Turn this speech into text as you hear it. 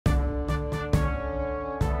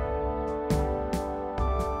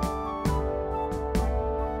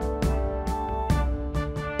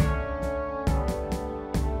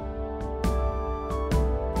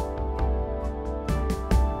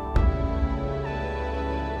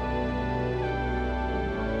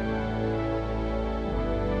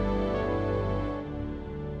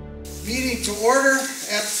meeting to order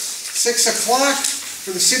at 6 o'clock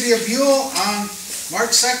for the City of Buhl on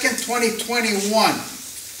March 2nd, 2021.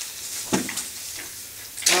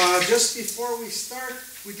 Just before we start,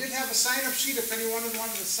 we did have a sign-up sheet if anyone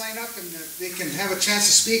wanted to sign up, and they can have a chance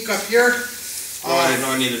to speak up here. Oh, I didn't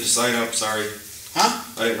know I needed to sign up, sorry. Huh?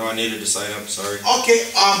 I didn't know I needed to sign up, sorry. Okay,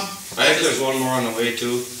 I think there's one more on the way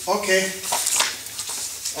too. okay,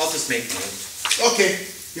 I'll just make note. okay.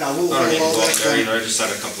 Yeah, we'll I don't need to all go up that there done. either, I just had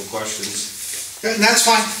a couple of questions. And that's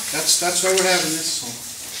fine. That's why we're having this. So.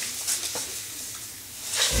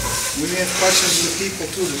 We may have questions of the people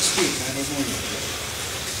too that speak. I don't know yet.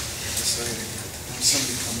 Deciding.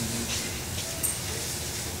 Somebody coming in.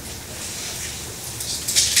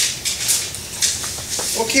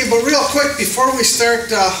 Okay, but real quick before we start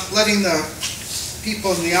letting the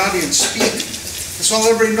people in the audience speak, I just want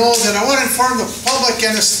to let everybody know that I want to inform the public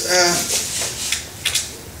and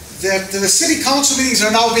that the city council meetings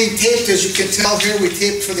are now being taped. As you can tell here, we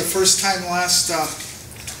taped for the first time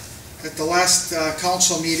at the last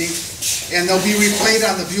council meeting, and they'll be replayed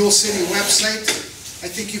on the Buhl City website. I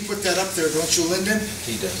think you put that up there, don't you, Lyndon?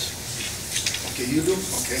 He does. Okay, you do?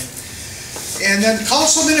 Okay. And then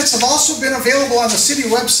council minutes have also been available on the city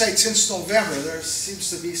website since November. There seems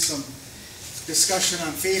to be some discussion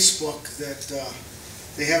on Facebook that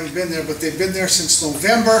they haven't been there, but they've been there since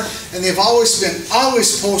November, and they've always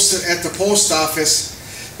posted at the post office.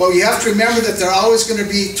 But you have to remember that they're always going to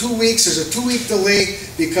be 2 weeks. There's a 2-week delay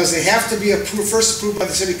because they have to be first approved by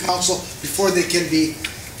the city council before they can be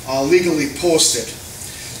legally posted.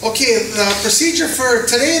 Okay, the procedure for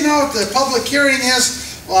today now at the public hearing is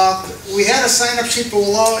we had a sign-up sheet that will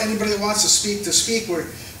allow anybody that wants to speak. We're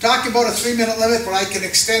talking about a 3-minute limit, but I can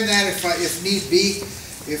extend that if need be.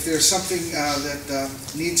 If there's something that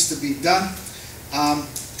needs to be done.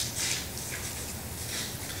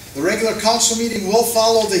 The regular council meeting will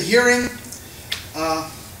follow the hearing.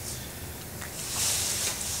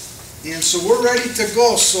 And so we're ready to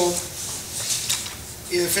go. So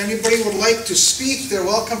if anybody would like to speak, they're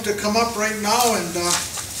welcome to come up right now and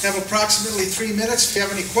have approximately 3 minutes. If you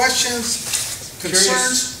have any questions,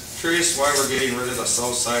 concerns. Curious why we're getting rid of the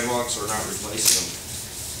south sidewalks or not replacing them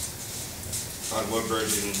on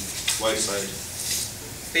Woodbridge and Whiteside.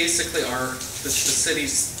 Basically, the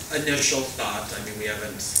city's initial thought, I mean, we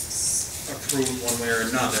haven't approved one way or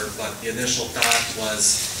another, but the initial thought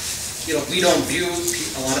was, you know, we don't view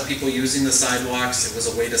a lot of people using the sidewalks. It was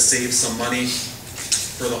a way to save some money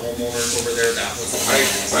for the homeowners over there. That was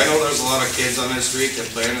the I know there's a lot of kids on this street that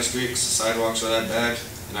play on the street because the sidewalks are that bad,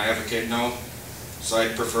 and I have a kid now, so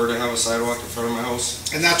I'd prefer to have a sidewalk in front of my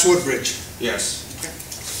house. And that's Woodbridge. Yes.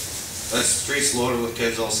 That street's loaded with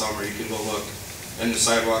kids all summer, you can go look. And the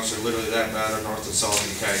sidewalks are literally that bad on north and south,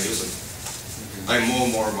 you can't use them. I mow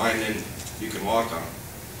more of mine than you can walk on.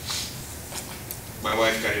 My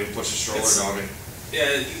wife can't even push a stroller down it.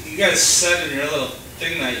 Yeah, you guys said in your little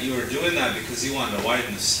thing that you were doing that because you wanted to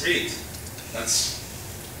widen the street. That's,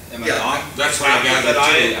 am I wrong? That's what I gathered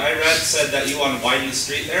too. I read said that you want to widen the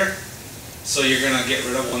street there, so you're going to get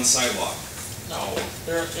rid of one sidewalk. No,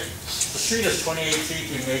 the street is 28 feet,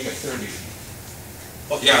 you make it 30 feet.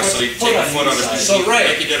 Okay, Yeah, so you take a foot on the so right,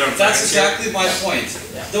 like you did on that's Francis. exactly my point.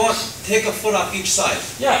 Yeah. Don't take a foot off each side.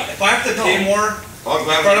 Yeah. If I have to pay more I'll in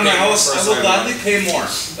front of my gladly pay more house, for a I will sidewalk. gladly pay more.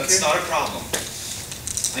 That's not a problem.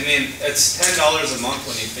 I mean, it's $10 a month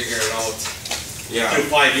when you figure it out Yeah, through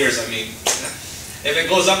 5 years. I mean, if it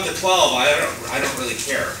goes up to 12, I don't really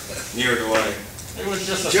care. neither do I. It was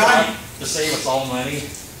just a John? thought to save us all money,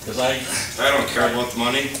 because I don't care about the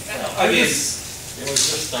money. I mean, it was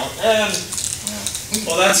just, and,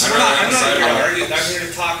 well, that's, I'd I'm rather not have a here to sidewalk. argue, I'm here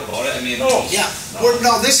to talk about it. I mean, no, Yeah.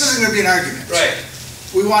 No, this isn't going to be an argument. right.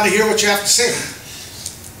 We want to hear what you have to say.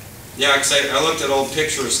 Yeah, cause I looked at old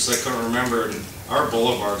pictures because I couldn't remember, and our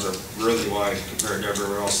boulevards are really wide compared to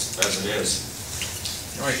everywhere else as it is.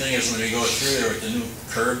 the only thing is when we go through there with the new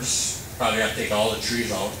curbs, probably have to take all the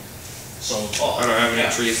trees out, so, I don't have any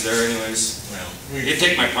Yeah. trees there anyways. well, You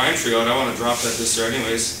take my pine tree out, I want to drop that this year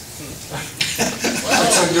anyways. Well,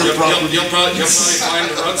 You'll probably find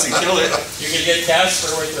the roots and kill it. you can get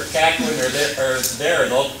Casper with their cackling or there,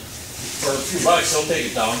 they'll, for a few bucks, they'll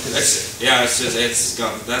take it down, cause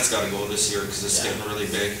That's got to go this year because it's getting really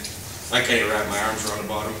big. I can't even wrap my arms around the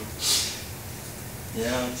bottom.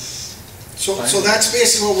 yeah, so that's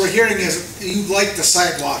basically what we're hearing is you'd like the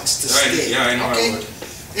sidewalks to stay. Yeah, I know okay? I would.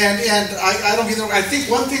 And I don't either. I think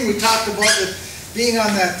one thing we talked about that being on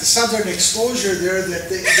that southern exposure there, that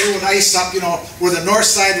they would ice up, you know, where the north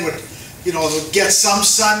side would, you know, would get some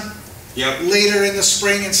sun Yep. later in the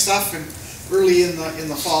spring and stuff, and early in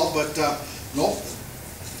the fall. But no,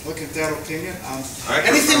 looking at that opinion. I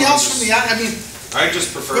Anything prefer else just- from the, I mean, I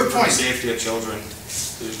just prefer Good for the point. safety of children.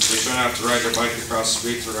 They shouldn't have to ride their bike across the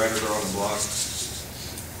street or ride it around the block.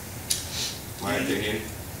 My opinion.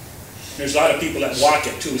 There's a lot of people that walk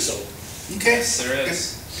it too, so okay. Yes, there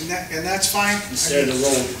is. And that's fine. instead of the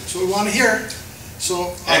road. So we want to hear.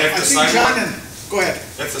 So And if I the think John sidewalk- and, go ahead.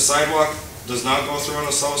 If the sidewalk does not go through on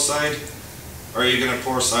the south side, are you gonna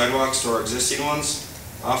pour sidewalks to our existing ones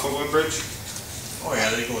off of Woodbridge? Oh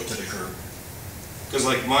yeah, they go to the curb. Cause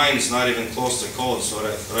like mine's not even close to code, so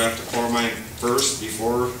I have to pour mine first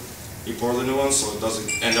before you pour the new one, so it doesn't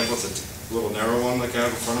end up with a little narrow one like I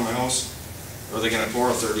have in front of my house? Or are they gonna pour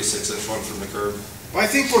a 36-inch one from the curb? Well, I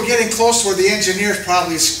think we're getting close where the engineer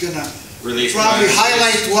probably is gonna Release the probably lines.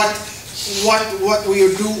 highlight what we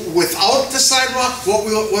would do without the sidewalk, what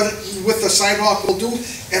with the sidewalk we'll do,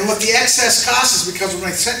 and what the excess cost is, because when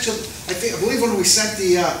I sent you, I believe when we sent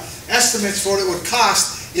the estimates for what it would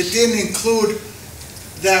cost, it didn't include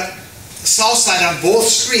that south side on both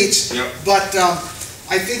streets. Yep. But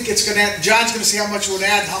I think it's gonna add, John's gonna see how much it would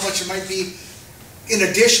add, and how much it might be in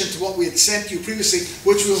addition to what we had sent you previously,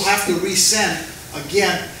 which we'll have to resend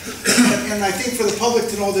again. And I think for the public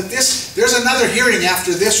to know that there's another hearing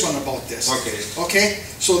after this one about this. Okay. Okay,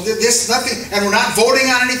 so this, nothing, and we're not voting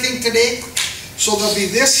on anything today, so there'll be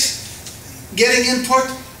this, getting input,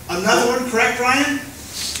 another one, correct, Ryan?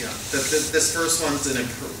 Yeah, this first one's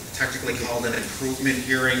technically called an improvement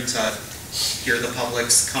hearing to hear the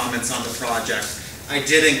public's comments on the project. I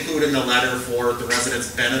did include in the letter for the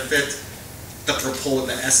residents' benefit,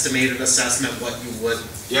 the estimated assessment, what you would,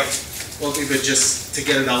 Yep. what we would just, to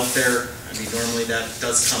get it out there. I mean, normally that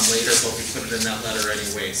does come later, but we put it in that letter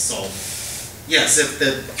anyway, so. Yes, if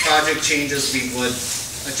the project changes, we would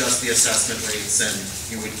adjust the assessment rates, and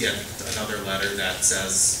you would get another letter that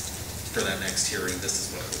says, for that next hearing, this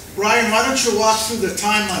is what it would be. Ryan, why don't you walk through the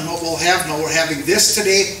timeline, what we'll have now, we're having this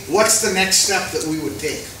today, what's the next step that we would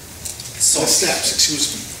take? So, The steps,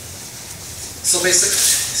 excuse me. so basically,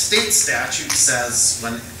 state statute says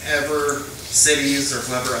whenever cities or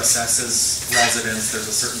whoever assesses residents, there's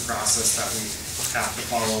a certain process that we have to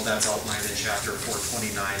follow that's outlined in chapter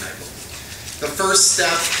 429, I believe. The first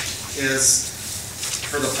step is,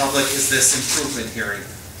 for the public, is this improvement hearing.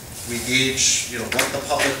 We gauge, what the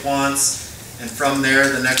public wants, and from there,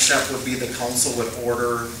 the next step would be the council would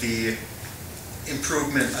order the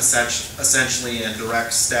improvement essentially, and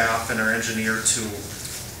direct staff and our engineer to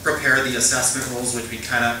prepare the assessment rules, which we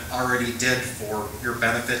kind of already did for your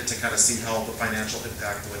benefit to kind of see how the financial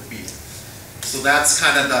impact would be. So that's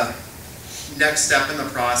kind of the next step in the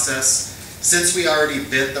process. Since we already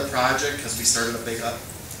bid the project, because we started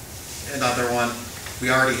another one, we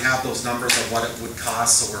already have those numbers of what it would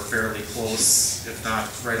cost, so we're fairly close, if not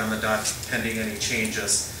right on the dot, pending any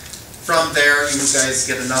changes. From there, you guys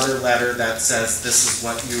get another letter that says this is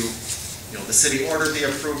what the city ordered the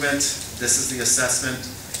improvement, this is the assessment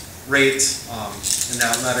rate. In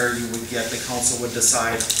that letter, you would get, the council would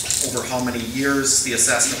decide over how many years the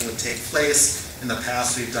assessment would take place. In the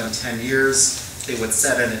past, we've done 10 years. They would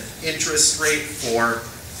set an interest rate for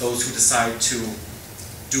those who decide to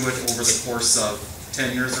do it over the course of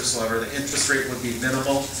 10 years or so. However, the interest rate would be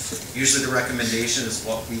minimal. Usually the recommendation is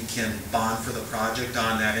what we can bond for the project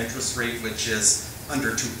on that interest rate, which is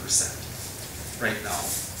under 2% right now.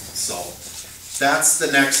 So that's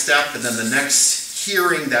the next step, and then the next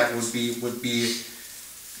hearing that would be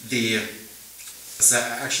the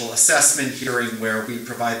actual assessment hearing, where we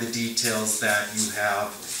provide the details that you have.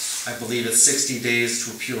 I believe it's 60 days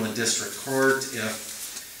to appeal in district court.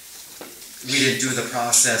 If we didn't do the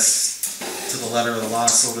process to the letter of the law,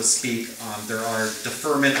 so to speak, there are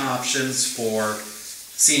deferment options for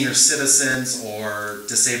senior citizens or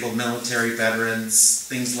disabled military veterans,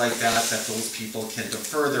 things like that those people can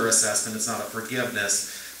defer their assessment. It's not a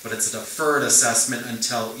forgiveness, but it's a deferred assessment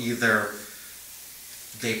until either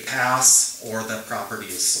they pass or the property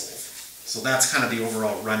is sold. So that's kind of the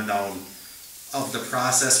overall rundown of the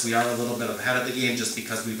process. We are a little bit ahead of the game just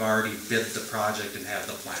because we've already bid the project and have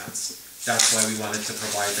the plans. That's why we wanted to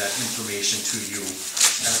provide that information to you,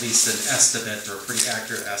 at least an estimate or a pretty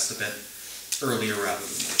accurate estimate earlier rather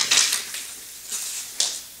than later.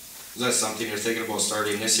 Is that something you're thinking about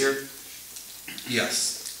starting this year?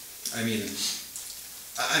 Yes. I mean,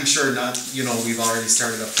 I'm sure not, we've already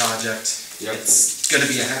started a project. Yep. It's gonna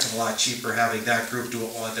be a heck of a lot cheaper having that group do it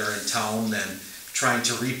while they're in town than trying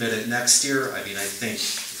to rebid it next year. I mean, I think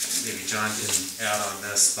maybe John can add on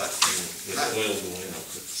this, but With oil going up,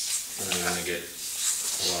 it's only gonna get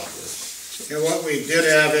a lot worse. And what we did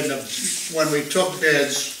have when we took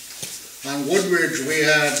bids, on Woodridge, we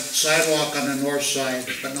had sidewalk on the north side,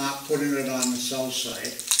 but not putting it on the south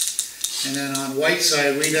side. And then on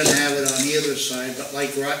Whiteside, we didn't have it on either side, but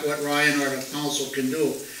like what Ryan or the council can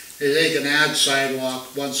do, is they can add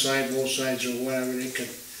sidewalk, one side, both sides, or whatever, they can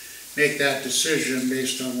make that decision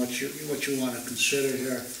based on what you want to consider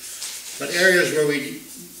here. But areas where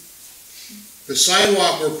the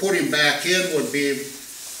sidewalk we're putting back in would be,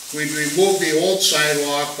 we'd remove the old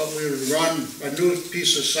sidewalk, but we would run a new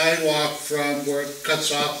piece of sidewalk from where it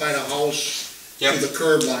cuts off by the house to the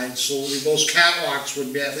curb line, so those catwalks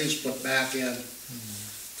would be at least put back in,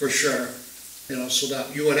 for sure. You know, so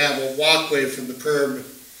that you would have a walkway from the curb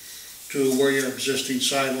to where your existing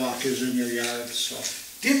sidewalk is in your yard, so.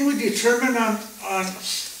 Didn't we determine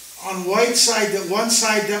on Whiteside that one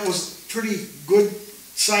side that was pretty good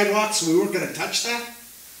sidewalk, so we weren't gonna touch that?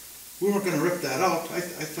 We weren't gonna rip that out, I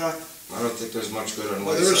thought. I don't think there's much good on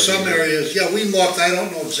Well, Whiteside. there were some either. areas, yeah, we looked, I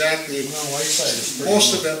don't know exactly. No, Whiteside is pretty.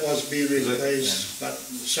 Most of it was being replaced, but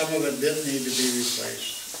some of it didn't need to be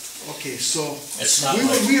replaced. Okay, so It's not we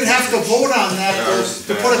like. would have to vote on that, Yeah,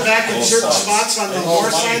 to put it back in Both certain sides. spots on the They mow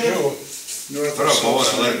north mine side of too. North Put and up mow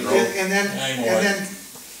south it, let it side. grow. and then, I know and it. then,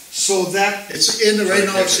 so that, It's in the, right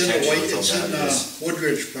now it's in the Attention White, to it's in that the is-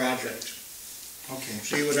 Woodridge project. okay,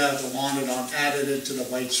 So you would have to want it on, added into the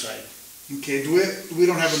white side. okay, we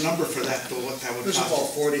don't have a number for that though, what that would It was cost.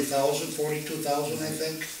 about 40,000, 42,000, I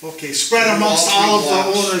think. Okay, spread amongst all of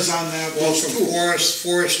the owners on that, Well, those from two.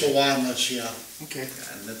 forest to Wanless, yeah. Okay,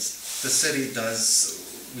 And the city does,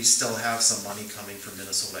 we still have some money coming from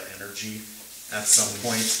Minnesota Energy at some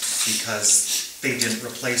point, because they didn't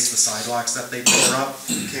replace the sidewalks that they tore up,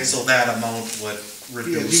 okay. so that amount would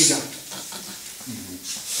Be a reduce. deduct.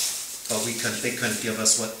 But they couldn't give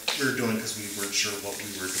us what we were doing, because we weren't sure what we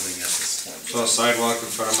were doing at this point. So a sidewalk in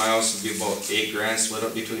front of my house would be about $8,000 split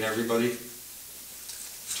up between everybody.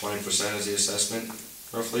 20% is the assessment,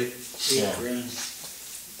 roughly. Yeah. $8,000.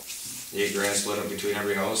 $8,000 split up between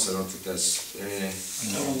every house, I don't think that's anything.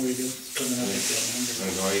 No, we do, coming up with that I number.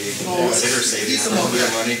 don't know, you can No, consider saving decent some of your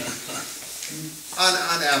amount, money.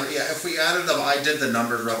 On average, yeah, if we added them, I did the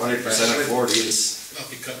number roughly. 20% of 40 is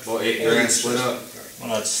about $8,000 split up.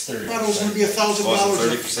 Well, that's 30%. Thought it was gonna be $1,000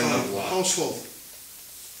 30% of a what? household,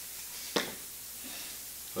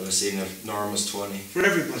 But I seen the norm was 20. for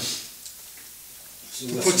everybody. To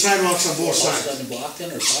put sidewalks on both sides. on the block then,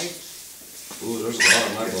 or five? Ooh, there's a lot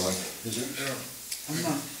on my block. Is there? I'm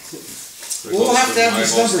not, It we'll goes have to from have my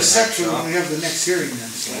this house number to set that for when shop, we have the next hearing then,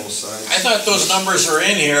 so. both sides. I thought those numbers were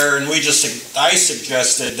in here, and I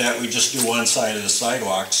suggested that we just do one side of the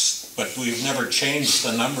sidewalks, but we've never changed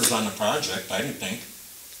the numbers on the project, I didn't think.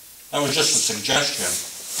 That was just a suggestion.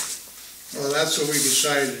 Well, that's what we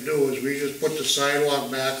decided to do, is we just put the sidewalk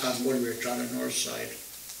back on Woodridge on the north side.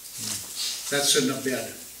 That's in the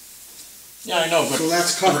bid, Yeah, I know, So but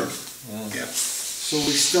that's covered. yeah, So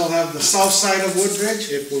we still have the south side of Woodridge.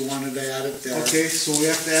 if we wanted to add it there. Okay, so we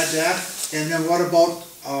have to add that. And then what about,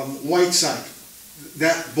 Whiteside?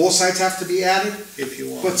 That, both sides have to be added? If you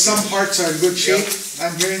want. But some parts are in good shape,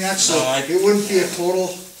 I'm hearing that, so No, I- it wouldn't be a total,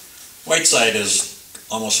 Whiteside is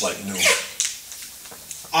almost like new.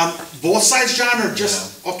 on both sides, John, or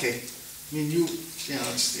just, okay. I mean,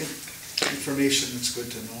 it's information that's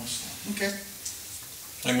good to know, so, okay.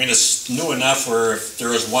 I mean, it's new enough where if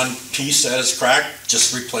there is one piece that is cracked,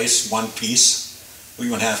 just replace one piece. We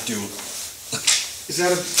wouldn't have to, Is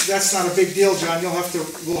that that's not a big deal, John, we'll have to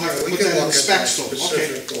We put can that in look the at that specs, though, okay.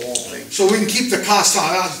 specific to all things. So we can keep the cost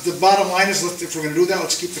down, the bottom line is, if we're gonna do that,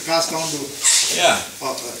 let's keep the cost down to yeah.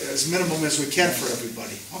 as minimum as we can for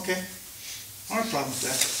everybody, okay? No problem with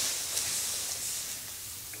that.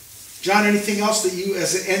 John, anything else that you,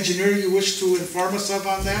 as an engineer, you wish to inform us of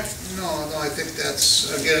on that? No, I think that's,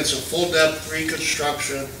 again, it's a full depth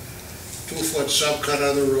reconstruction, 2-foot subcut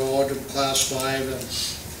of the road, class 5,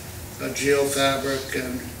 and a geofabric,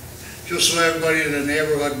 and just so everybody in the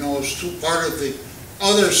neighborhood knows, part of the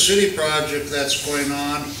other city project that's going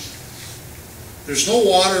on, there's no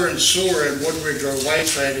water and sewer in Woodridge or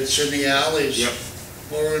Whiteside, it's in the alleys. Yep.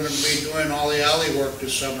 Well, we're gonna be doing all the alley work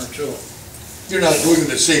this summer too. You're not doing it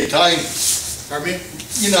at the same time. Pardon me?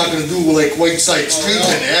 You're not gonna do like Whiteside Street no.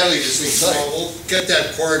 and alley at the same time. Well, we'll get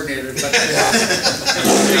that coordinated, but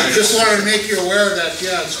just wanted to make you aware that,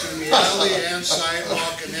 yeah, it's gonna be alley and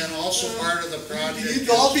sidewalk, and then also part of the project. You'd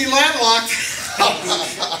all be landlocked.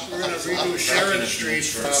 We're gonna redo Sharon Street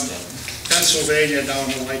from Pennsylvania down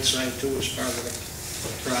to Whiteside too, as part of the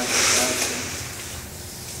project also.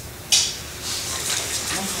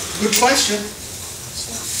 Good question.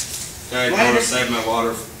 Yeah, I Ryan, noticed I had my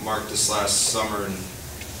water marked this last summer, and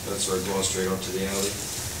that's where it goes straight up to the alley.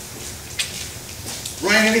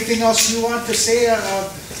 Ryan, anything else you want to say,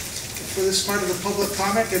 for this part of the public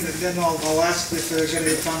comment, and then I'll ask if there's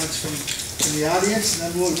any comments from the audience,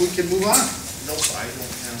 and then we can move on. No, I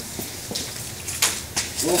don't have.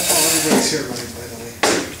 Roll call, everybody's here, Ryan, by the way.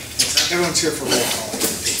 Everyone's here for roll call.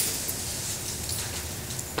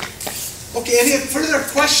 Okay, any further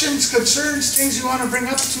questions, concerns, things you want to bring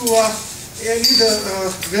up to any of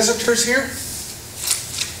the visitors here?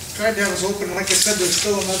 Tried to have us open, like I said, there's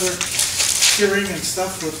still another hearing and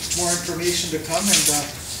stuff with more information to come,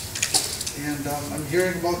 and I'm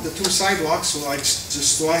hearing about the 2 sidewalks, so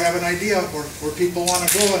I have an idea of where people want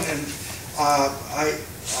to go, and I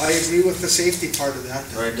agree with the safety part of that.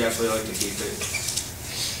 I'd definitely like to keep it.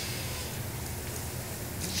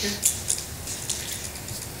 Okay.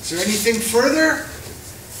 Is there anything further?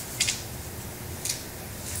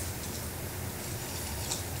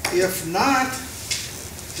 If not,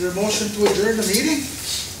 is there a motion to adjourn the meeting?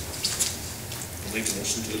 I'll make a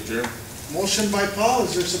motion to adjourn. Motion by Paul,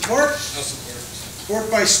 is there support? I'll support. Support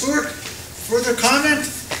by Stuart. Further comment?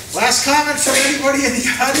 Last comment from anybody in the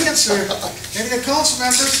audience or any of the council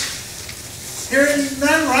members? Hearing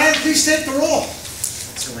none, Ryan, please take the roll.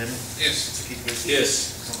 Councilor Lehman? Yes. Councilor Keighley?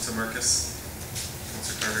 Yes. Councilor Marcus?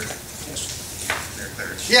 Councilor Carter? Yes. Mayor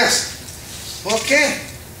Claridge? Yes. Okay.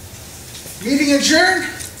 Meeting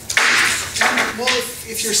adjourned. And, well,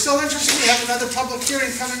 if you're still interested, we have another public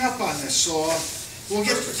hearing coming up on this, so we'll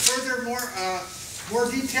get further, more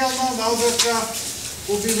detail now that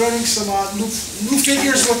we'll be running some new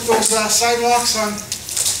figures with those sidewalks on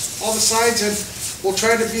all the sides, and we'll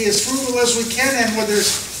try to be as frugal as we can, and where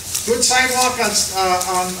there's good sidewalk on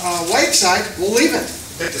White side, we'll leave it.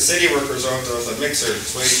 Get the city workers out there with a mixer,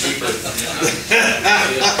 it's way cheaper.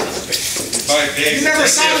 You never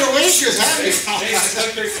saw their wages, have you? Basic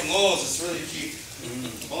electric from Lowe's, it's really cheap.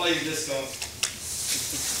 All you discount.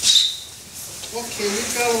 Okay,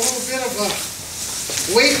 we've got a little bit of a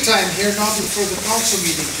wait time here now before the council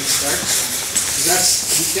meeting can start.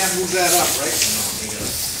 We can't move that up, right?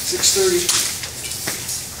 6:30.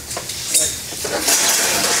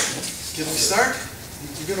 Can we start?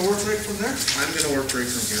 You're gonna work right from there? I'm gonna work right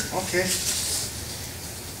from here. Okay.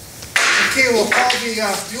 Okay, we'll call the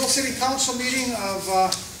Buhl City Council meeting of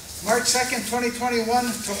March 2nd,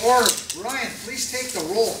 2021 to order. Ryan, please take the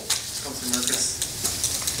roll. Councilor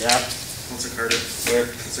Marcus? Yeah. Councilor Carter? Here.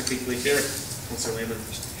 Councilor Keighley? Here. Councilor Lehman?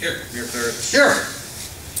 Here. Mayor Claridge? Here.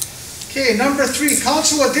 Okay, number 3,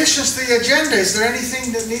 council additions to the agenda. Is there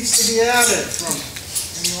anything that needs to be added from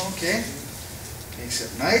anyone? Okay. Makes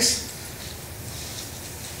it nice.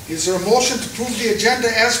 Is there a motion to approve the agenda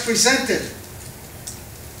as presented?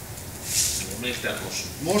 We'll make that motion.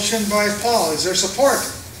 Motion by Paul. Is there support?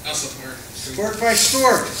 I'll support. Support by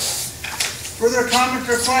Stuart. Further comment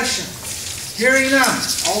or question? Hearing none.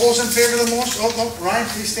 All those in favor of the motion? Oh, Ryan,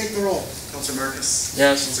 please take the roll. Councilor Marcus?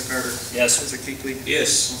 Yes. Councilor Carter? Yes. Councilor Keighley?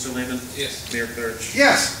 Yes. Councilor Lehman? Yes. Mayor Claridge?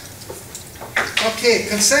 Yes. Okay,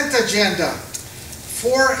 consent agenda.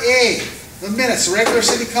 4A, the minutes, regular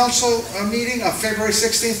city council meeting of February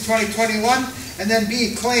 16th, 2021. And then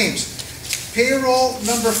B, claims. Payroll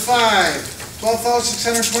number 5,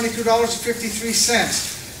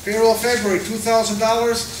 $12,622.53. Payroll February,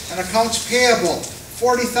 $2,000. And accounts payable,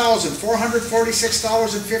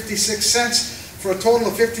 $40,446.56 for a total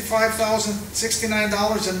of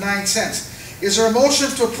 $55,069.09. Is there a motion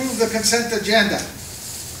to approve the consent agenda?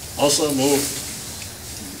 Also move.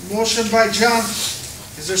 Motion by John.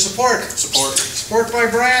 Is there support? Support. Support by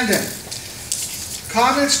Brandon.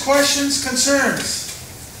 Comments, questions, concerns?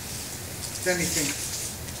 Anything?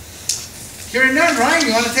 Hearing none. Ryan,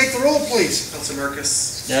 you want to take the roll, please? Councilor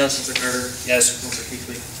Marcus? Yes. Councilor Carter? Yes. Councilor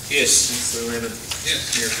Keighley? Yes. Councilor Lehman? Yes.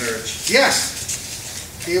 Mayor Claridge? Yes.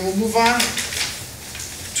 Okay, we'll move on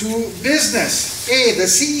to business. A, the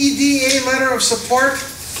CEDA letter of support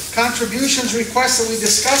contributions request that we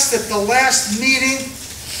discussed at the last meeting.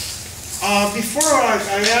 Before I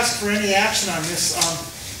ask for any action on this,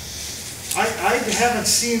 I haven't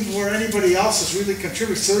seen where anybody else has really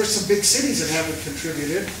contributed. So there's some big cities that haven't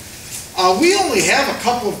contributed. We only have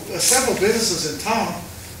several businesses in town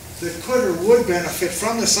that could or would benefit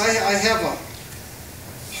from this. I have a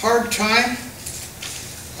hard time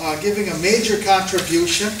giving a major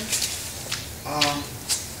contribution.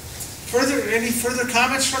 Any further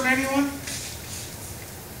comments from anyone?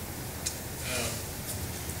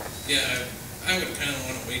 Yeah, I would kind of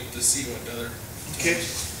want to wait to see what other Okay.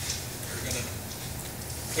 are going to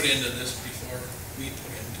put into this before we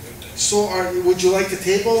put into it. So would you like to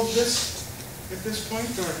table this at this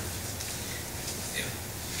point, or? Yeah.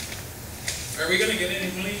 Are we going to get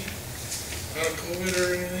any money out of COVID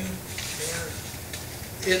or anything?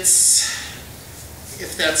 It's,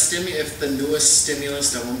 if if the newest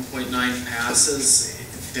stimulus, that 1.9 passes,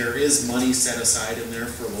 there is money set aside in there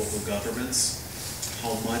for local governments.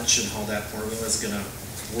 How much and how that formula is gonna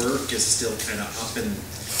work is still kind of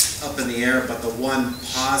up in the air, but the one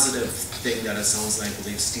positive thing that it sounds like, I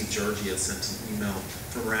believe Steve Georgie had sent an email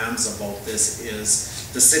from Rams about this, is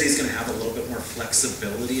the city's gonna have a little bit more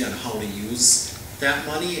flexibility on how to use that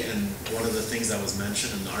money, and one of the things that was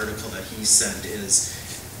mentioned in the article that he sent is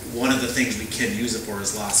one of the things we can use it for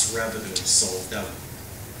is lost revenue, so that,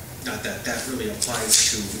 not that that really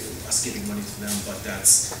applies to us giving money to them, but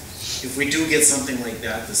that's, if we do get something like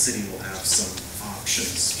that, the city will have some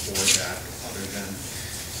options for that, other than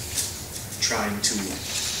trying to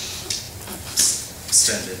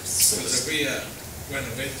spend it, so to Because if speak. we, went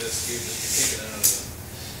with this, we would just be taking it out of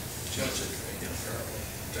the budget, right, for our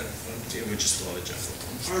general fund. It would just go to general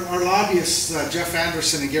fund. Our lobbyists, Jeff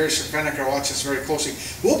Anderson and Gary Serpenik, are watching this very closely.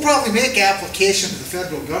 We'll probably make application to the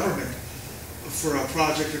federal government for a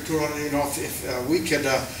project or two, you know, if we could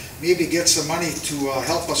maybe get some money to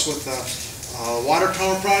help us with the water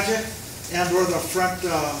tower project and or the front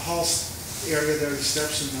house area there, the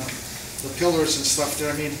steps and the pillars and stuff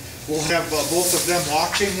there. I mean, we'll have both of them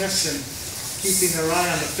watching this and keeping their eye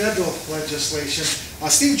on the federal legislation.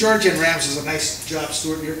 Steve George and Rams does a nice job,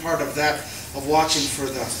 Stuart. You're part of that, of watching for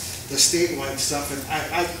the statewide stuff.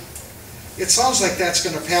 And it sounds like that's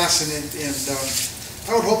going to pass, and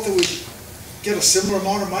I would hope that we get a similar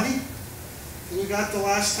amount of money that we got the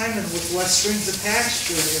last time, and with less strings attached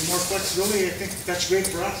and more flexibility. I think that's great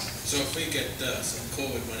for us. So if we get some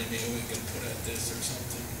COVID money, maybe we can put at this or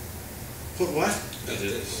something. Put what? At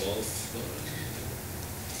this.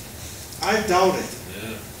 I doubt it.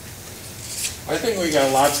 Yeah. I think we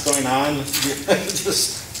got lots going on.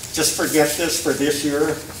 Just forget this for this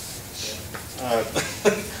year.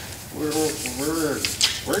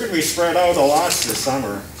 We're gonna be spread out a lot this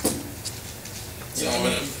summer. So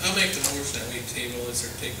I'll make the motion that we table this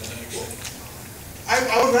or take no action.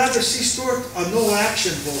 I would rather see, Stuart, a no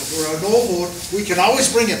action vote or a no vote. We can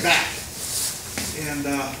always bring it back. And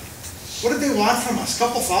what did they want from us?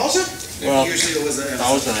 Couple thousand? Well, Usually it was a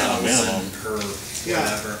 1,000 at a minimum. per Yeah.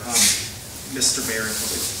 whatever. Mr. Mayor,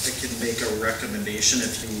 I can make a recommendation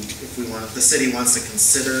if we want, the city wants to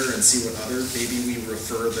consider and see what other, maybe we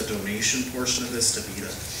refer the donation portion of this to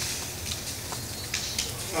BETA.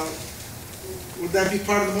 Would that be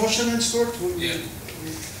part of the motion then, Stuart? Yeah.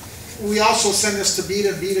 We also send this to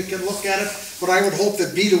BETA, BETA can look at it, but I would hope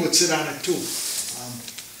that BETA would sit on it too.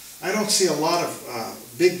 I don't see a lot of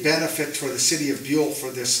big benefit for the city of Buhl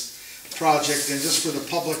for this project, and just for the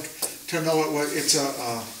public to know it's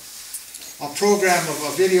a program of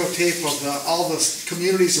a videotape of all the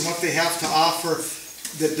communities and what they have to offer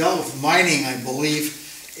that dealt with mining, I believe,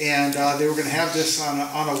 and they were going to have this on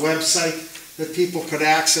a website that people could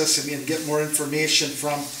access and get more information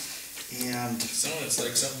from. And Sounds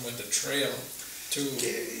like something with the trail too.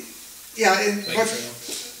 yeah, Bike but trail.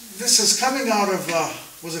 this is coming out of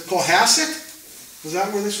was it Cohasset? Was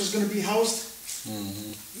that where this was going to be housed?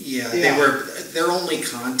 Yeah, Yeah. their only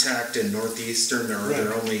contact in Northeastern, or their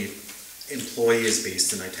Right. only employee is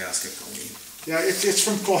based in Itasca County. Yeah, it's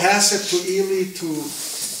from Cohasset to Ely to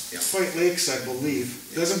Yeah. Fight Lakes, I believe.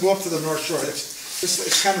 It doesn't go up to the North Shore.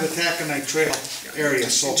 It's kind of the Taconite Trail area,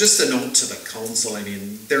 so. Just a note to the council, I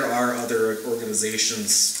mean, there are other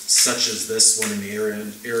organizations such as this one in the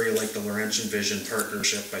area like the Laurentian Vision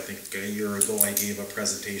Partnership. I think a year ago I gave a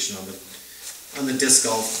presentation on the disc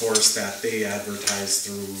golf course that they advertise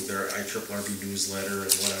through their IRRB newsletter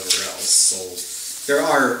and whatever else. So there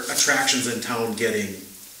are attractions in town getting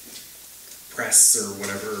press or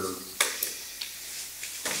whatever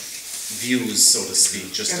views, so to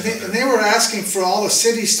speak, just And they were asking for all the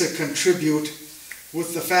cities to contribute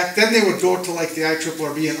with the fact, then they would go to like the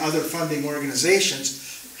IRRB and other funding organizations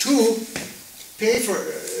to pay for,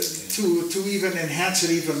 to even enhance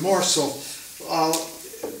it even more. So,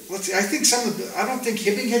 let's see, I think I don't think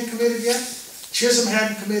Hibbing had committed yet. Chisholm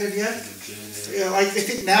hadn't committed yet. Yeah, I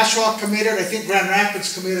think Nashua committed, I think Grand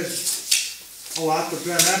Rapids committed a lot, but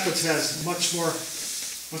Grand Rapids has much more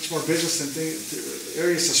business and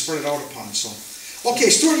areas to spread it out upon, so. Okay,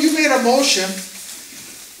 Stuart, you made a motion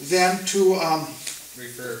then to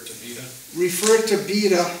Refer to BETA. refer it to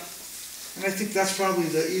BETA, and I think that's probably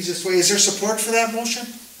the easiest way. Is there support for that motion?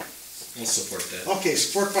 I'll support that. Okay,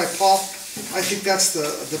 support by Paul. I think that's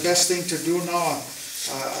the best thing to do now.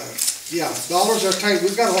 Yeah, dollars are tight.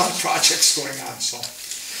 We've got a lot of projects going on, so.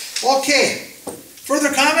 Okay,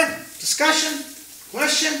 further comment, discussion,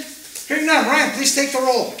 question? Hearing none, Ryan, please take the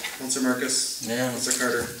roll. Councilor Marcus? Yeah. Councilor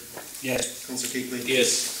Carter? Yes. Councilor Keighley?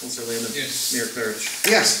 Yes. Councilor Lehman? Yes. Mayor Clarych?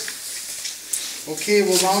 Yes. Okay,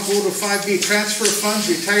 we'll now go to 5B, transfer funds,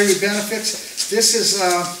 retiree benefits. This is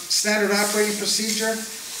standard operating procedure.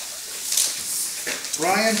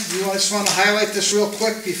 Ryan, you just want to highlight this real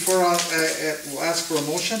quick before we'll ask for a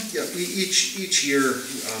motion? Yeah, each year,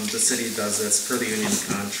 the city does this, per the union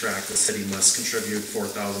contract, the city must contribute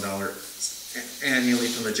 $4,000 annually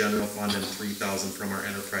from the general fund and $3,000 from our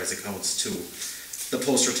enterprise accounts to the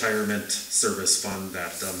post-retirement service fund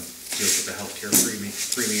that deals with the healthcare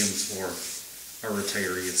premiums for our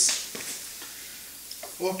retirees.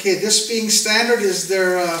 Okay, this being standard, is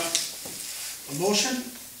there a motion?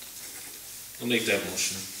 I'll make that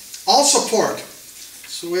motion. All support.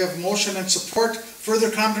 So we have motion and support. Further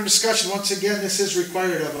comment or discussion? Once again, this is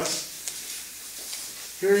required of us.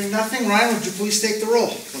 Hearing nothing, Ryan, would you please take the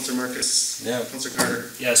roll? Counselor Marcus? Yeah. Counselor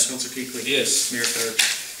Carter? Yes. Counselor Kuechly? Yes. Mayor Clark?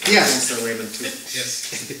 Yes. Counselor Lehman too.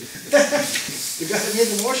 Yes. You gotta make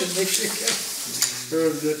the motion, make sure you get.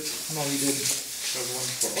 Or that, no, you didn't.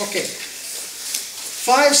 Okay.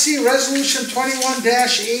 5C, Resolution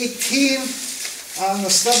 21-18 on the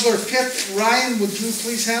Stubler Pit. Ryan, would you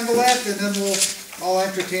please handle that? And then I'll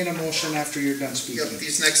entertain a motion after you're done speaking. Yep,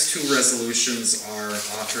 these next two resolutions are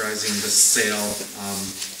authorizing the sale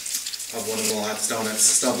of one of the lots down at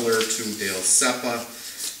Stubler to Dale Seppa.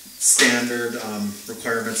 Standard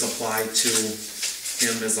requirements apply to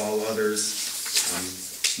him as all others.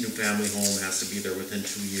 New family home has to be there within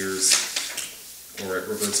 2 years or it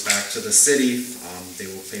reverts back to the city. They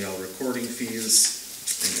will pay all recording fees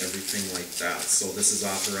and everything like that. So this is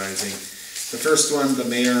authorizing the first one, the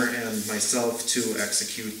mayor and myself, to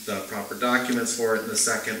execute the proper documents for it. And the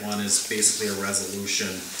second one is basically a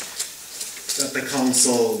resolution that the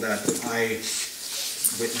council, that I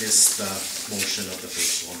witnessed the motion of the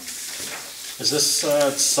first one. Is this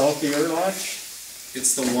south of your lodge?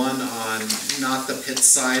 It's the one on, not the pit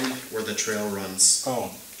side, where the trail runs.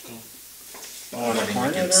 Oh. On the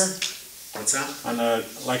corner there? What's that? On the,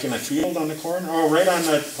 like in a field on the corner? Oh, right on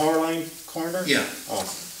the power line corner? Yeah, Oh,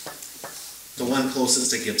 the one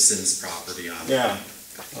closest to Gibson's property on it. yeah.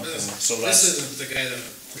 Okay. So This that's, isn't the guy that.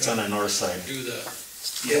 It's on the north side. Do the,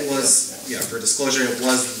 It was, yeah, for disclosure, it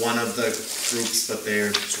was one of the groups, but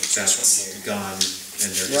that's gone, and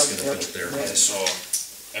they're just gonna build there. Yep. so,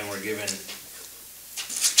 and we're giving,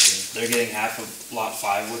 they're getting half of lot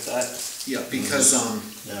 5 with that? Yeah, because,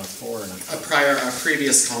 Yeah, 4 and a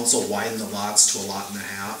previous council widened the lots to a lot and a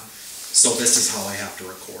half, so this is how I have to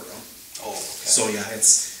record them. Oh, So, yeah,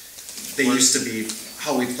 they used to be,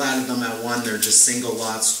 how we platted them at one, they're just single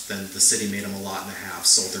lots, then the city made them a lot and a half,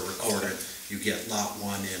 so they're recorded. You get lot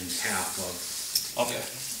 1 and half of. Okay.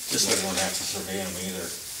 Just like won't have to survey them either.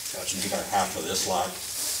 You got half of this lot.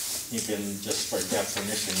 You can, just for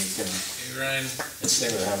definition, you can, hey Ryan,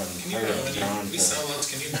 instead of having can you, hired when John we to, sell lots,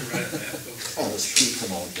 can you provide a map of just keep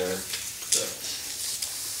them out there.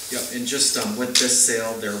 Yep, and just, with this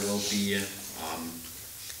sale, there will be,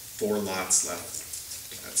 4 lots left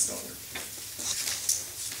at Stubler.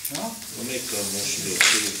 No? I'll make a motion to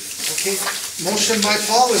approve. Okay, motion by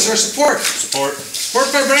Paul, is there support? Support.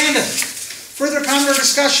 Support by Brandon. Further comment or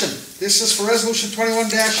discussion? This is for Resolution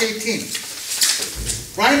 21-18.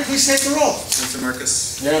 Ryan, please take the roll. Counselor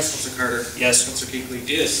Marcus? Yes. Counselor Carter? Yes. Counselor Kuechly?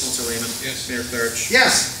 Yes. Counselor Lehman? Yes. Mayor Clark?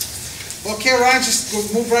 Yes. Okay, Ryan, just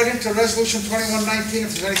move right into Resolution 21-19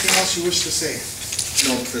 if there's anything else you wish to say.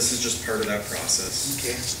 No, this is just part of that process.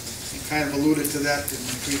 Okay, you kind of alluded to that in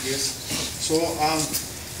the previous. So,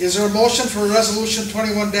 is there a motion for Resolution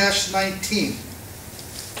 21-19?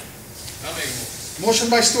 I'll make a motion. Motion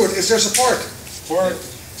by Stuart, is there support? Support.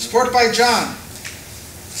 Support by John.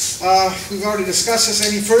 We've already discussed this,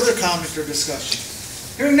 any further comment or discussion?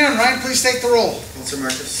 Hearing none, Ryan, please take the roll. Counselor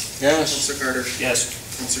Marcus? Yes. Counselor Carter? Yes.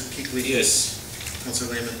 Counselor Kuechly? Yes.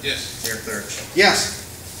 Counselor Lehman? Yes. Mayor Clark? Yes.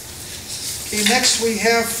 Okay, next we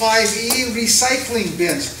have 5E, recycling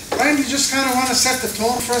bins. Ryan, you just kind of want to set the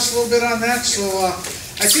tone for us a little bit on that, so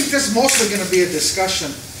I think this is mostly going to be a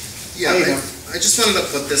discussion. Yeah, item. I just wanted to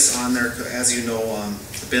put this on there, as you know,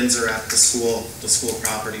 the bins are at the school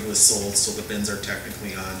property was sold, so the bins are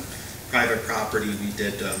technically on private property. We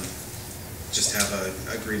did just have an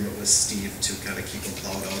agreement with Steve to kind of keep them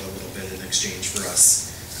plowed out a little bit in exchange for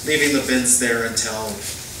us leaving the bins there until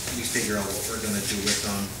we figure out what we're gonna do with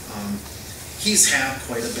them. He's had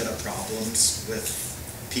quite a bit of problems with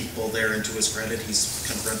people there, and to his credit, he's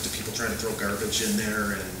confronted people trying to throw garbage in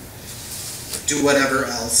there and do whatever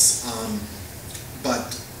else.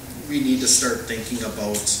 But we need to start thinking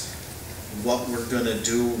about what we're gonna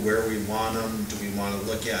do, where we want them. Do we wanna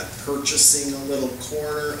look at purchasing a little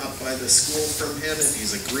corner up by the school from him if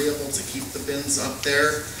he's agreeable to keep the bins up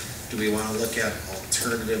there? Do we wanna look at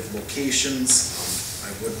alternative locations? I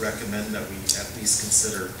I would recommend that we at least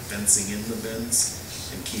consider fencing in the bins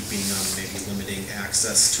and keeping, maybe limiting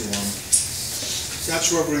access to them.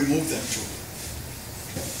 That's where we remove them to.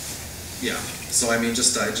 Yeah, so I mean, I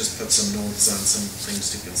just put some notes on some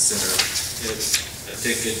things to consider. I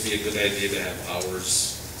think it'd be a good idea to have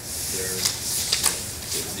hours there,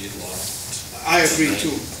 if need locked. I agree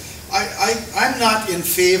too. I'm not in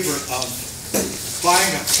favor of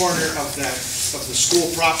buying a corner of the school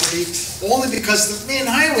property, only because the main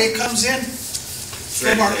highway comes in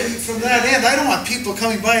from that end. I don't want people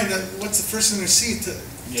coming by and what's the first thing they see to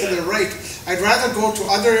their right. I'd rather go to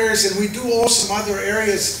other areas, and we do own some other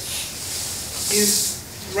areas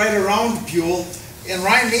right around Buhl. And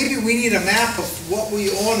Ryan, maybe we need a map of what we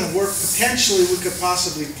own and where potentially we could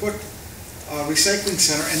possibly put a recycling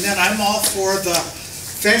center. And then I'm all for the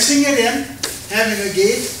fencing it in, having a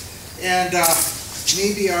gate, and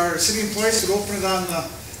maybe our city employees could open it on the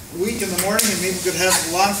week in the morning, and maybe we could have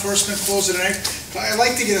law enforcement close it at night. I'd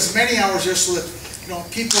like to get as many hours there so that, you know,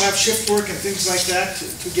 people have shift work and things like that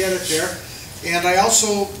to get it there. And I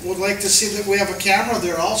also would like to see that we have a camera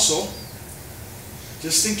there also,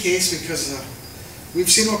 just in case, because we've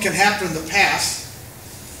seen what can happen in the past.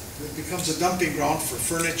 It becomes a dumping ground for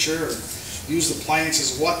furniture or used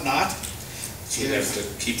appliances and whatnot. So you have to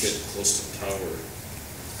keep it close to the tower.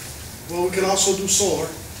 Well, we could also do solar.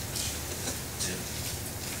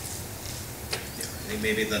 Yeah, I think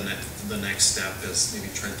maybe the next step is maybe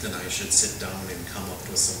Trent and I should sit down and come up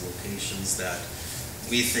with some locations that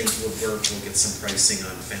we think would work. We'll get some pricing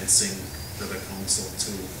on fencing for the council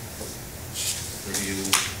to review,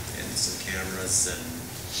 and some cameras,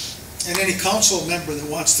 And any council member that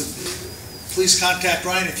wants to, please contact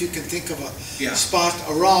Ryan if you can think of a spot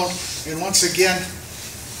around. And once again,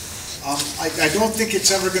 I don't think it's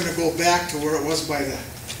ever going to go back to where it was by the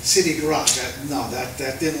city garage.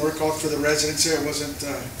 That didn't work out for the residents there. It wasn't.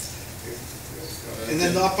 And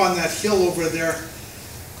then up on that hill over there,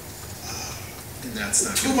 and that's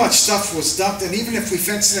not too much stuff was dumped. And even if we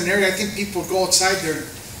fenced in an area, I think people go outside there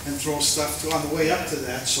and throw stuff on the way up to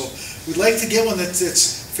that. So we'd like to get one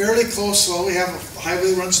that's fairly close. Well, we have a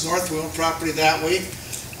highway runs north. We own property that way.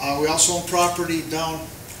 We also own property down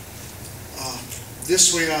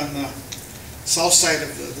this way on the south side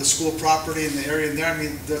of the school property in the area in there. I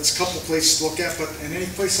mean, that's a couple places to look at, but in any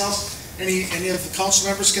place else, any of the council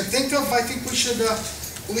members can think of, I think we should at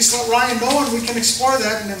least let Ryan know, and we can explore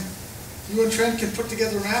that, and then you and Trent can put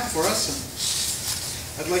together a map for us.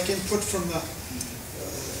 And I'd like input from the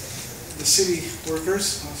city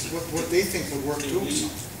workers, what they think would work too.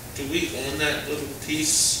 Do we own that little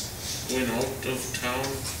piece going out of town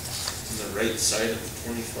on the right side of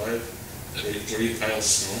 25, where you pile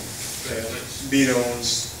snow? Beta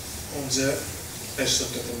owns it. I just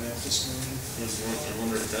looked at the map this morning. I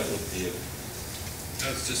wonder if that would be it.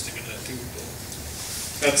 I was just thinking that too, Bill.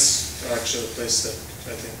 That's actually the place that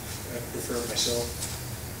I think I prefer myself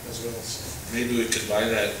as well. So. Maybe we could buy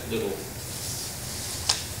that little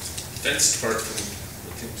fenced part from,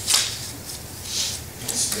 I think,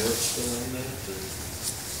 sports still on that, or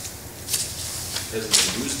hasn't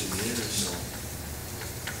been used in years. No.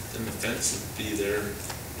 Then the fence would be there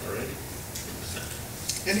already.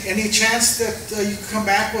 Any chance that you could come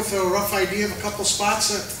back with a rough idea of a couple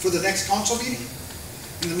spots for the next council meeting?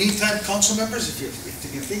 In the meantime, council members, if you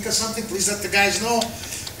can think of something, please let the guys know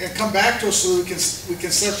and come back to us so we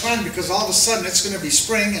can start planning, because all of a sudden it's going to be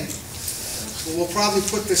spring, and we'll probably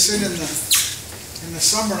put this in the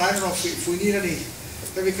summer. And I don't know if we need any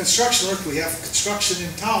heavy construction work. We have construction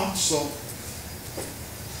in town, so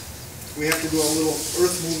we have to do a little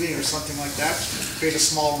earth moving or something like that, create a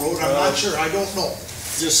small road. I'm not sure. I don't know.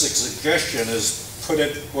 Just a suggestion is put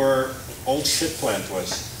it where old shit plant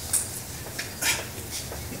was.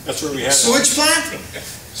 That's where we had sewage plant.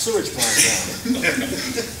 Sewage plant down.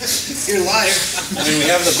 You're live. I mean, we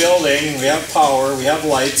have the building, we have power, we have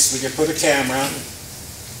lights, we can put a camera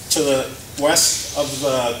to the west of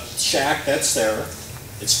the shack that's there.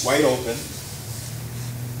 It's wide open.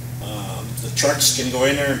 The trucks can go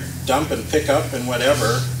in there and dump and pick up and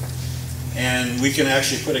whatever, and we can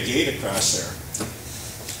actually put a gate across there.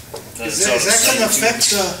 Is that going to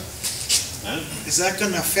affect is that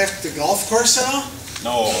going to affect the golf course at all?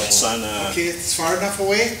 No, it's on okay, it's far enough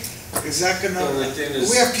away. Is that going to?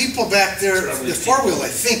 We have people back there, the four-wheel, I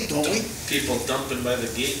think, don't we? People dumping by the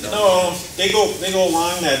gate. No, they go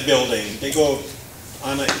along that building. They go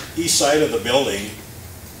on the east side of the building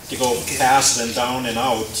to go past and down and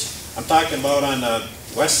out. I'm talking about on the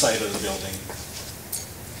west side of the building.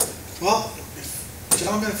 Well,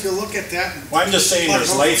 gentlemen, if you look at that. Well, I'm just saying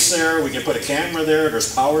there's lights there, we can put a camera there,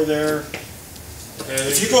 there's power there.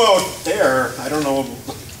 If you go out there, I don't know,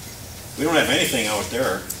 we don't have anything out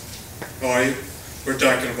there. We're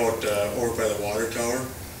talking about, over by the water tower.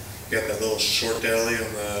 You got that little short alley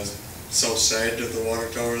on the south side of the water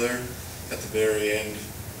tower there, at the very end.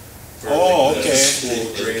 where, Oh, like, the okay.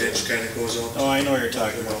 School drainage kinda goes out. Oh, I know what you're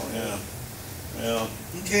talking about, yeah. Yeah,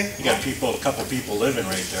 Okay. you got people, a couple people living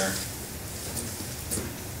right there.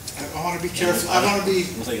 I wanna be careful, I wanna be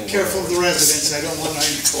careful of the residents, I don't wanna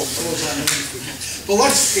impose on them. But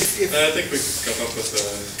let's, if, I think we could come up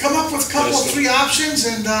with come up with a couple, Listen. 3 options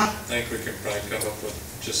and, I think we could probably come up with,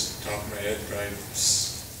 just top of my head, probably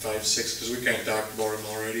 5, 6, because we kinda talked about them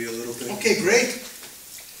already a little bit. okay, great.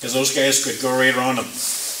 Cause those guys could go right around the,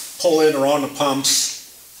 pull in around the pumps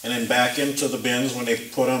and then back into the bins when they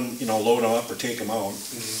put them, you know, load them up or take them out.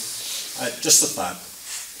 Just a thought.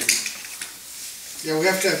 Yeah, we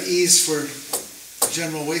have to have ease for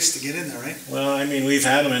general waste to get in there, right? Well, I mean, we've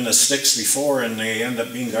had them in the sticks before and they end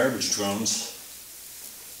up being garbage drums.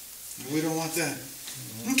 We don't want that.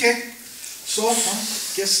 Okay, so,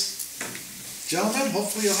 guess, gentlemen,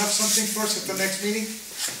 hopefully you'll have something for us at the next meeting,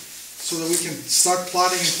 so that we can start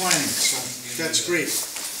plotting and planning, so that's great.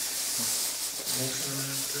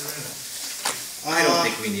 I don't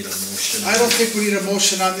think we need a motion. I don't think we need a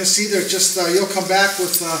motion on this either, just, you'll come back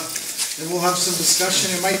with, and we'll have some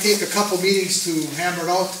discussion. It might take a couple meetings to hammer it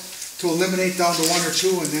out, to eliminate down to 1 or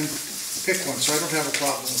 2 and then pick one, so I don't have a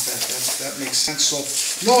problem with that. That makes sense. So,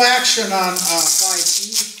 no action on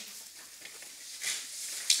 5E.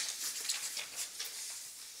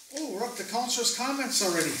 Oh, we're up to councilors' comments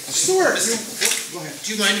already. Stuart, go ahead.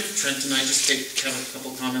 Do you mind if Trent and I just have a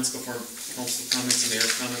couple comments before council comments and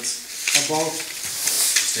mayor's comments? About,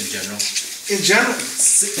 Just in general. in general,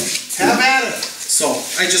 have at it. So,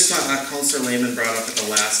 I just, Councilor Lehman brought up at the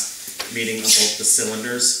last meeting about the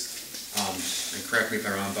cylinders. And correct me if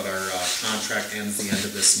I'm wrong, but our contract ends the end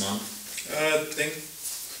of this month. I think,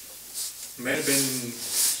 might have been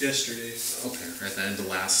yesterday. Okay, at the end of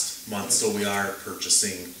last month, so we are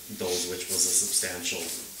purchasing those, which was a substantial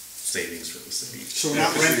savings for the city. So we're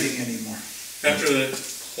not renting anymore. After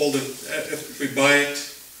if we buy it,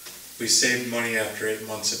 we save money after 8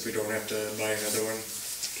 months if we don't have to buy another one.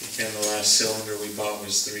 And the last cylinder we bought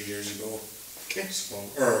was 3 years ago. Okay. So,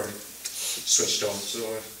 or switched out, so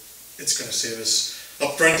it's gonna save us.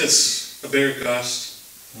 Up front, it's a bigger cost,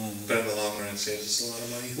 but in the long run, it saves us a lot of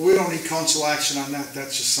money. We don't need council action on that,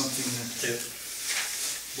 that's just something that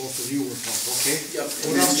both of you worked on, okay? Yep, What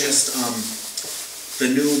and then else? just, the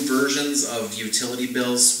new versions of utility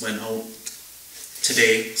bills went out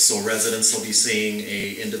today, so residents will be seeing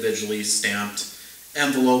a individually stamped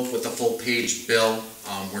envelope with a full page bill.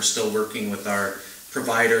 We're still working with our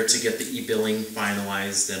provider to get the e-billing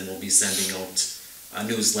finalized, and we'll be sending out a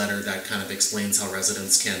newsletter that kind of explains how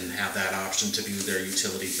residents can have that option to view their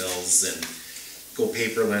utility bills and go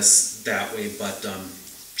paperless that way. But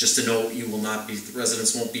just to note,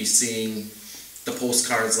 residents won't be seeing the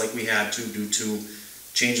postcards like we had to due to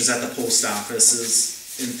changes at the post offices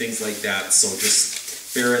and things like that. So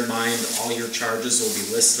just bear in mind, all your charges will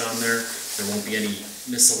be listed on there. There won't be any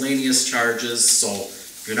miscellaneous charges. So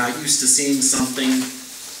if you're not used to seeing something,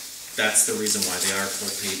 that's the reason why they are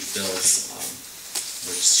full-page bills,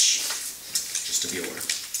 which, just to be aware.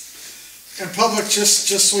 And public, just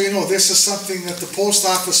so you know, this is something that the post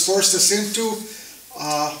office forced us into,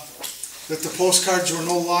 that the postcards were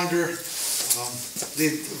no longer,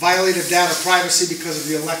 they violated data privacy because of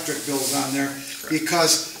the electric bills on there. Correct.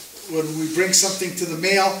 Because when we bring something to the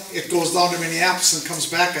mail, it goes down to Minneapolis and comes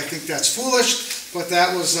back. I think that's foolish, but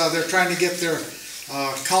that was, they're trying to get their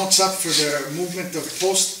counts up for their movement of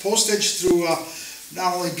postage through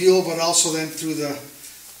not only Buhl, but also then through the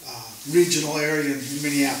regional area in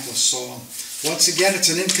Minneapolis. So once again, it's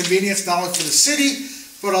an inconvenience not only for the city,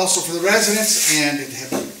 but also for the residents, and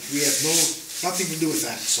we have nothing to do with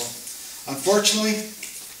that. So unfortunately,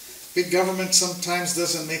 big government sometimes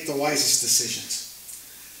doesn't make the wisest decisions.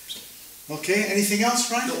 Okay, anything else,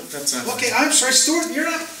 Brian? No, that's not. Okay, I'm sorry, Stuart, you're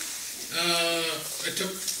up. I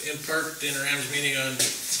took in part the Interams meeting on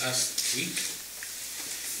last week.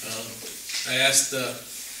 I asked,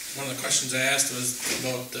 one of the questions I asked was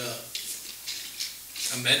about the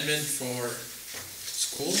amendment for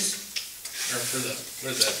schools, or for the,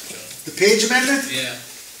 what is that, John? The Page Amendment? Yeah.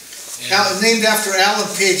 Named after Alan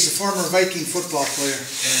Page, the former Viking football player.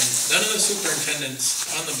 And none of the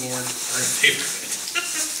superintendents on the board are in favor of it.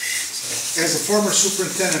 As a former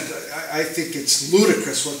superintendent, I think it's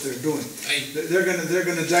ludicrous what they're doing. They're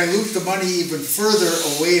gonna dilute the money even further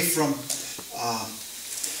away from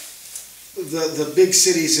the big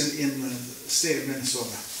cities in the state of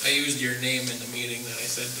Minnesota. I used your name in the meeting that I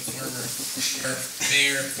said the former, or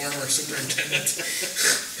mayor, former superintendent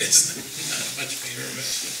is not much favor,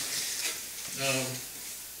 but,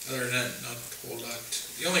 other than that, not a whole lot.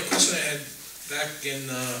 The only question I had back in,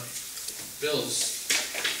 Bill's,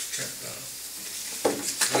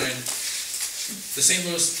 Ryan, the St.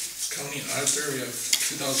 Louis County Auditor, we have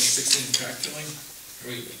 2016 crack filling.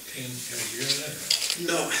 Are we paying every year on that?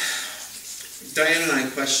 No. Diane and I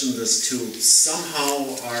questioned this too.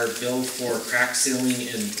 Somehow our bill for crack sealing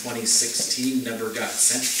in 2016 never got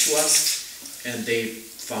sent to us, and they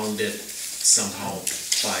found it somehow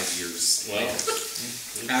 5 years later.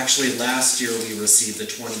 Actually, last year we received the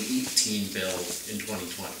 2018 bill in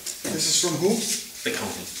 2020. This is from who? The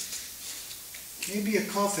county. Maybe a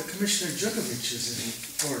call to Commissioner Jugovich is in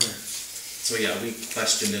order. So yeah, we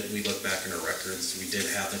questioned it. We looked back in our records. We did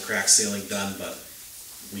have the crack sealing done, but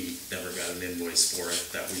we never got an invoice for it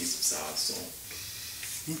that we saw, so.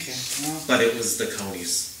 Okay, well, But it was the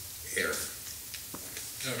county's error.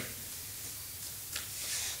 All right.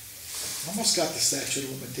 almost got the statute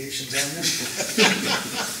of limitations on this.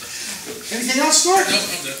 Anything else, Stuart? No,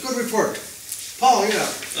 I'm done. Good report. Paul, yeah.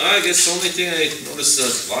 I guess the only thing I noticed,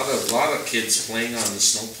 a lot of kids playing on the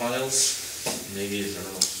snow piles. Maybe, I don't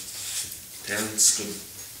know, parents could,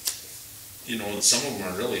 you know, some of them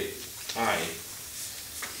are really high.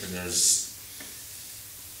 And there's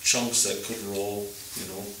chunks that could roll, you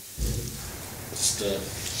know, just,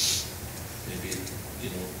 maybe, you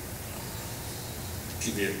know,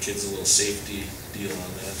 give your kids a little safety deal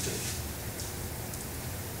on that.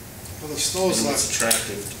 Well, the snow is It's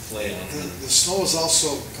attractive to play on. the snow is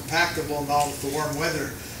also compactable now with the warm weather.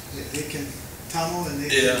 They can tunnel and they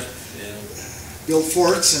can build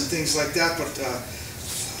forts and things like that, but,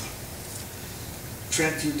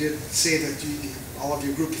 Trent, you did say that all of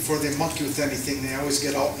your group, before they monkey with anything, they always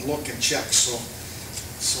get out and look and check, so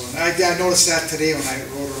and I noticed that today when I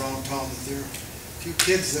rode around town, that there are a few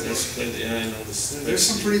kids that I noticed. there's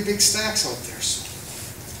some pretty big stacks out there, so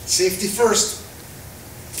safety first.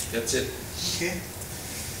 That's it. Okay.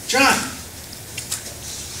 John?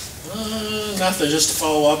 Nothing, just to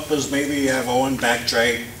follow up, is maybe have Owen back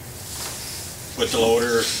drag with the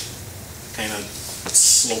loader, kind of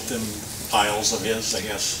slope them piles of his, I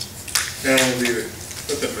guess. Yeah, we'll leave it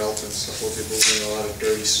with the melt and stuff. We'll be moving a lot of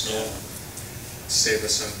dirty snow. Save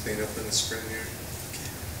us on cleanup in the spring here.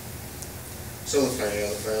 So the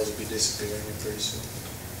piles will be disappearing pretty soon.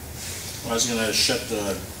 I was gonna shut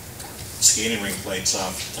the skating rink plates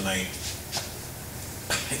off tonight.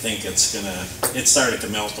 I think it started to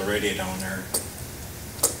melt already down there.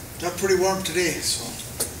 Got pretty warm today, so.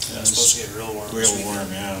 It's supposed to get real warm. Real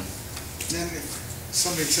warm, yeah. Then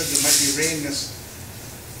somebody said there might be rain this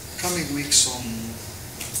coming week, so.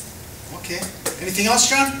 Okay. Anything else,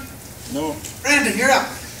 John? No. Brandon, you're up.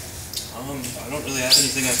 I don't really have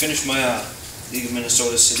anything. I finished my League of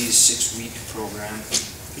Minnesota Cities 6-week program.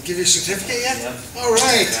 They give you a certificate yet? Yep. All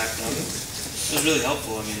right. It was really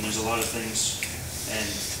helpful. I mean, there's a lot of things, and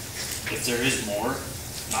if there is more,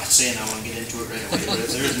 not saying I want to get into it right away, but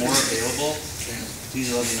if there is more available,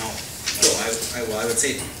 please let me know. I would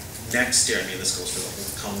say next year, I mean, this goes for the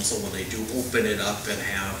whole council, when they do open it up and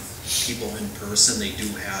have people in person, they do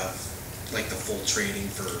have like the full training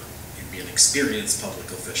for, you'd be an experienced public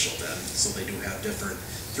official then, so they do have different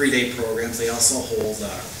 3-day programs. They also hold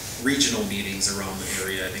regional meetings around the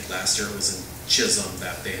area. I think last year it was in Chisholm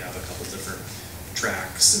that they have a couple different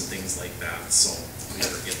tracks and things like that, so we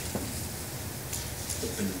ever get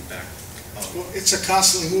open back up. Well, it's a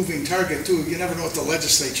constantly moving target too. You never know what the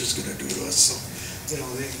legislature's gonna do to us, so, you know,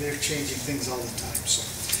 they're changing things all the time, so.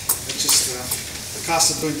 It's just the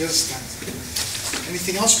cost of doing business time.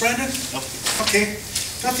 Anything else, Brandon? Nope. Okay.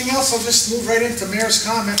 Nothing else, I'll just move right into mayor's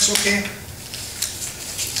comments, okay?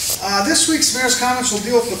 This week's mayor's comments will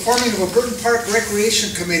deal with the forming of a Burton Park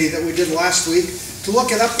Recreation Committee that we did last week to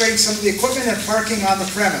look at upgrading some of the equipment and parking on the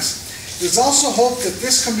premise. It is also hoped that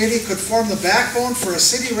this committee could form the backbone for a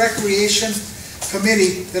city recreation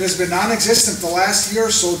committee that has been non-existent the last year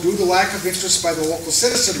or so due to lack of interest by the local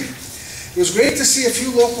citizenry. It was great to see a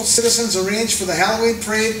few local citizens arrange for the Halloween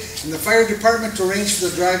parade and the fire department to arrange for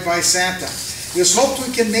the drive-by Santa. It is hoped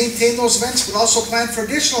we can maintain those events, but also plan for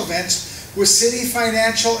additional events with city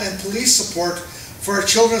financial and police support for our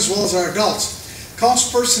children as well as our adults.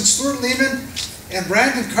 Councilperson Stuart Lehman and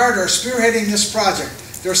Brandon Carter are spearheading this project.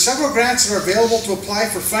 There are several grants that are available to apply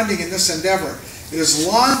for funding in this endeavor. It is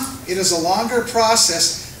a longer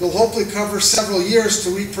process that will hopefully cover several years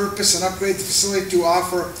to repurpose and upgrade the facility to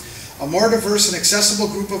offer a more diverse and accessible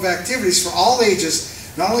group of activities for all ages,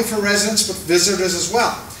 not only for residents but visitors as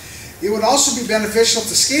well. It would also be beneficial if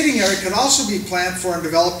the skating area could also be planned for and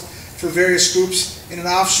developed for various groups in an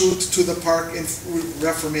offshoot to the park in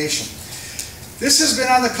reformation. This has been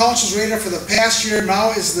on the council's radar for the past year. Now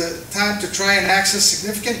is the time to try and access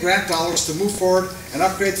significant grant dollars to move forward and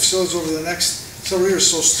upgrade the facilities over the next several years.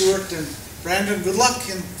 So Stuart and Brandon, good luck,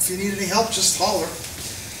 and if you need any help, just holler.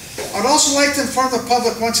 I'd also like to inform the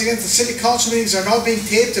public once again that the city council meetings are now being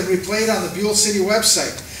taped and replayed on the Buhl City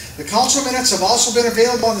website. The council minutes have also been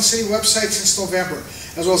available on the city website since November,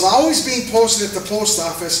 as well as always being posted at the post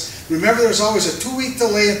office. Remember, there's always a 2-week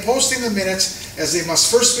delay in posting the minutes, as they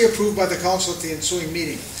must first be approved by the council at the ensuing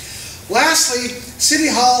meeting. Lastly, City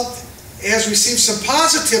Hall has received some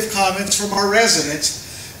positive comments from our residents,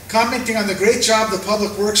 commenting on the great job the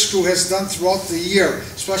Public Works crew has done throughout the year,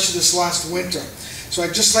 especially this last winter. So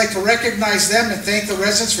I'd just like to recognize them and thank the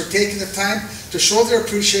residents for taking the time to show their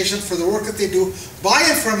appreciation for the work that they do by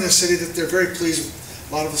and from the city, that they're very pleased with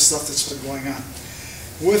a lot of the stuff that's been going on.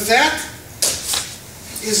 With that,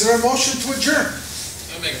 is there a motion to adjourn?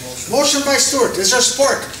 I'll make a motion. Motion by Stuart. Is there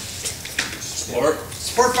support? Support.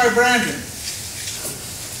 Support by Brandon.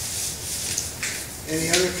 Any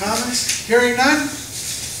other comments? Hearing none?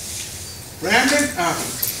 Brandon?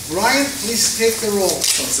 Ryan, please take the roll.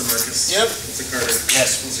 Councilor Marcus. Yep. Councilor Carter.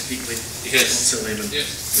 Yes. Councilor Peakley. Yes. Councilor Lehman.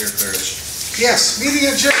 Yes. Mayor Claridge. Yes, meeting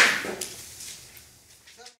adjourned.